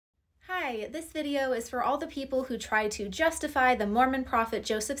Hi, this video is for all the people who try to justify the Mormon prophet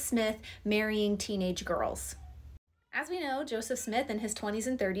Joseph Smith marrying teenage girls. As we know, Joseph Smith in his 20s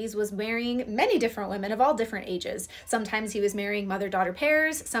and 30s was marrying many different women of all different ages. Sometimes he was marrying mother-daughter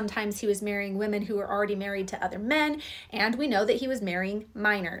pairs, sometimes he was marrying women who were already married to other men, and we know that he was marrying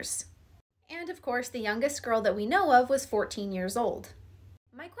minors. And of course, the youngest girl that we know of was 14 years old.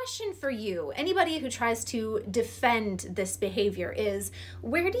 My question for you, anybody who tries to defend this behavior, is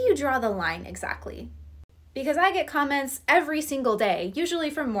where do you draw the line exactly? Because I get comments every single day, usually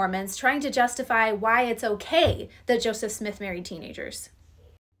from Mormons, trying to justify why it's okay that Joseph Smith married teenagers.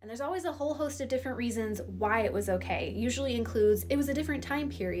 And there's always a whole host of different reasons why it was okay. It usually includes it was a different time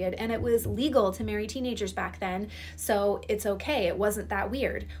period and it was legal to marry teenagers back then, so it's okay, it wasn't that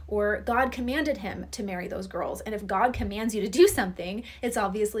weird. Or God commanded him to marry those girls, and if God commands you to do something, it's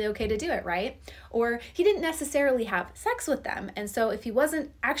obviously okay to do it, right? Or he didn't necessarily have sex with them, and so if he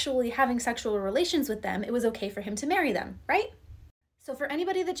wasn't actually having sexual relations with them, it was okay for him to marry them, right? So for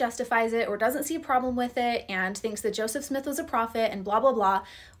anybody that justifies it or doesn't see a problem with it and thinks that Joseph Smith was a prophet and blah, blah, blah,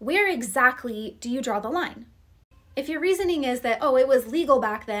 where exactly do you draw the line? If your reasoning is that, oh, it was legal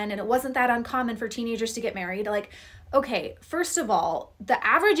back then and it wasn't that uncommon for teenagers to get married, like, okay, first of all, the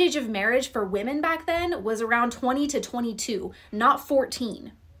average age of marriage for women back then was around 20 to 22, not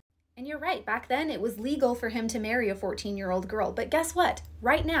 14. And you're right, back then it was legal for him to marry a 14-year-old girl. But guess what?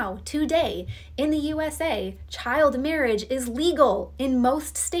 Right now, today, in the USA, child marriage is legal in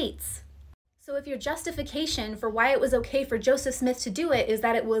most states. So if your justification for why it was okay for Joseph Smith to do it is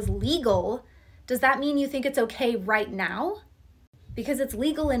that it was legal, does that mean you think it's okay right now? Because it's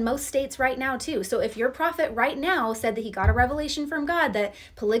legal in most states right now too. So if your prophet right now said that he got a revelation from God that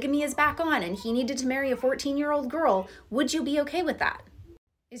polygamy is back on and he needed to marry a 14-year-old girl, would you be okay with that?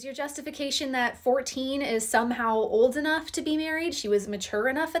 Is your justification that 14 is somehow old enough to be married? She was mature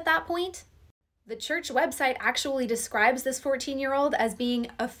enough at that point? The church website actually describes this 14-year-old as being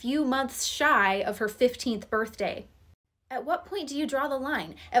a few months shy of her 15th birthday. At what point do you draw the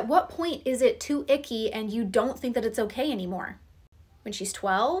line? At what point is it too icky and you don't think that it's okay anymore? When she's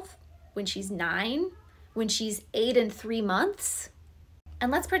 12? When she's 9? When she's 8 and 3 months?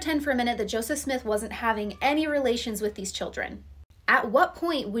 And let's pretend for a minute that Joseph Smith wasn't having any relations with these children. At what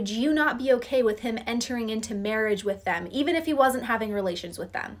point would you not be okay with him entering into marriage with them, even if he wasn't having relations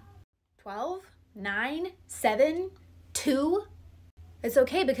with them? 12? 9? 7? 2? It's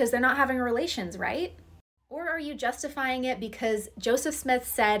okay because they're not having relations, right? Or are you justifying it because Joseph Smith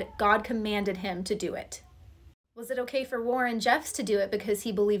said God commanded him to do it? Was it okay for Warren Jeffs to do it because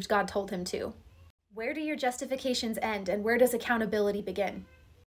he believed God told him to? Where do your justifications end and where does accountability begin?